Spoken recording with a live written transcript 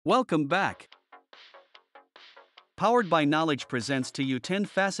Welcome back. Powered by Knowledge presents to you 10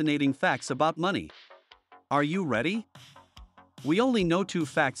 fascinating facts about money. Are you ready? We only know 2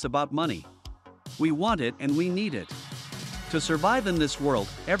 facts about money. We want it and we need it. To survive in this world,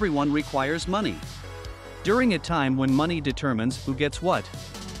 everyone requires money. During a time when money determines who gets what,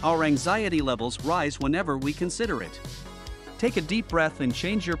 our anxiety levels rise whenever we consider it. Take a deep breath and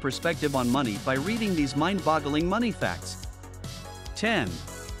change your perspective on money by reading these mind-boggling money facts. 10.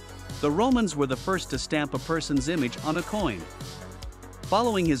 The Romans were the first to stamp a person's image on a coin.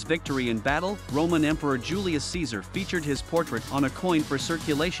 Following his victory in battle, Roman Emperor Julius Caesar featured his portrait on a coin for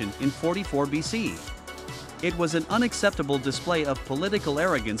circulation in 44 BC. It was an unacceptable display of political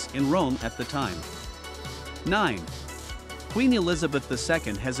arrogance in Rome at the time. 9. Queen Elizabeth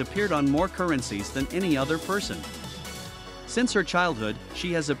II has appeared on more currencies than any other person. Since her childhood,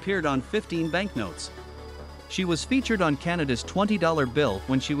 she has appeared on 15 banknotes. She was featured on Canada's $20 bill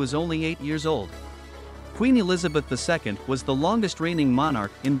when she was only 8 years old. Queen Elizabeth II was the longest reigning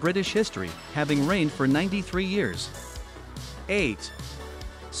monarch in British history, having reigned for 93 years. 8.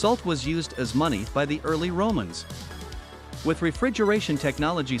 Salt was used as money by the early Romans. With refrigeration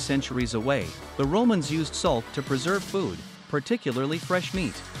technology centuries away, the Romans used salt to preserve food, particularly fresh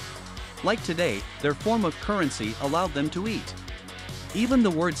meat. Like today, their form of currency allowed them to eat. Even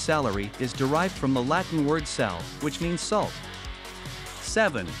the word salary is derived from the Latin word sal, which means salt.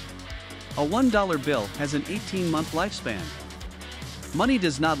 7. A $1 bill has an 18-month lifespan. Money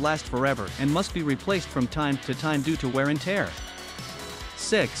does not last forever and must be replaced from time to time due to wear and tear.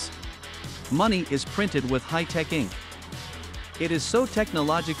 6. Money is printed with high-tech ink. It is so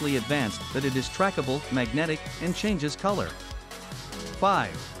technologically advanced that it is trackable, magnetic, and changes color.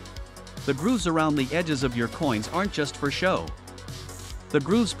 5. The grooves around the edges of your coins aren't just for show. The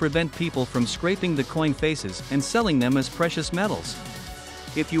grooves prevent people from scraping the coin faces and selling them as precious metals.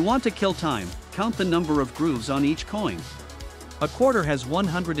 If you want to kill time, count the number of grooves on each coin. A quarter has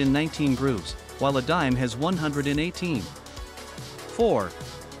 119 grooves, while a dime has 118. 4.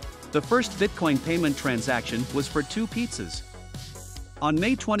 The first Bitcoin payment transaction was for 2 pizzas. On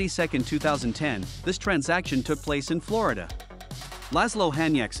May 22, 2010, this transaction took place in Florida. Laszlo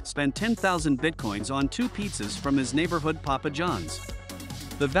Hanyecz spent 10,000 Bitcoins on 2 pizzas from his neighborhood Papa John's.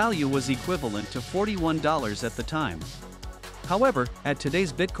 The value was equivalent to $41 at the time. However, at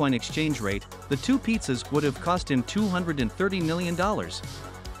today's Bitcoin exchange rate, the 2 pizzas would have cost him $230 million.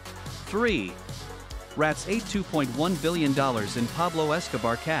 3. Rats ate $2.1 billion in Pablo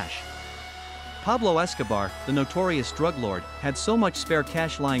Escobar cash. Pablo Escobar, the notorious drug lord, had so much spare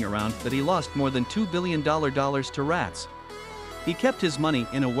cash lying around that he lost more than $2 billion to rats. He kept his money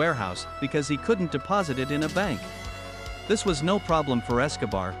in a warehouse because he couldn't deposit it in a bank. This was no problem for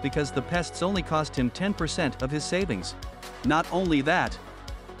Escobar because the pests only cost him 10% of his savings. Not only that,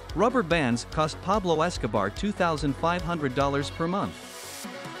 rubber bands cost Pablo Escobar $2,500 per month.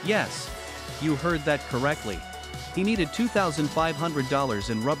 Yes, you heard that correctly. He needed $2,500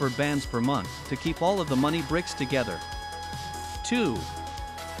 in rubber bands per month to keep all of the money bricks together. 2.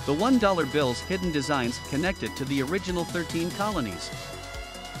 The $1 bill's hidden designs connected to the original 13 colonies.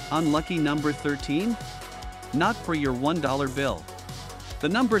 Unlucky number 13? Not for your $1 bill. The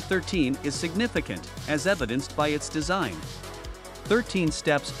number 13 is significant, as evidenced by its design. 13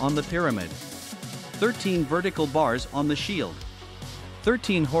 steps on the pyramid. 13 vertical bars on the shield.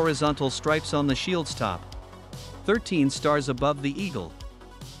 13 horizontal stripes on the shield's top. 13 stars above the eagle.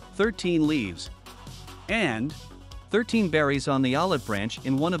 13 leaves. And 13 berries on the olive branch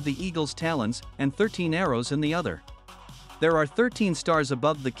in one of the eagle's talons and 13 arrows in the other. There are 13 stars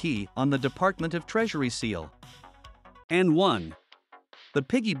above the key on the Department of Treasury seal. And 1. The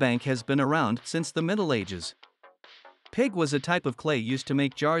piggy bank has been around since the Middle Ages. Pig was a type of clay used to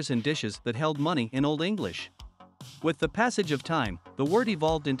make jars and dishes that held money in Old English. With the passage of time, the word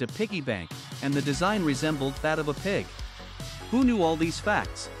evolved into piggy bank, and the design resembled that of a pig. Who knew all these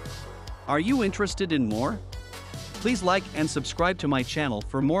facts? Are you interested in more? Please like and subscribe to my channel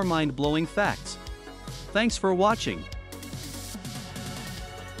for more mind-blowing facts. Thanks for watching.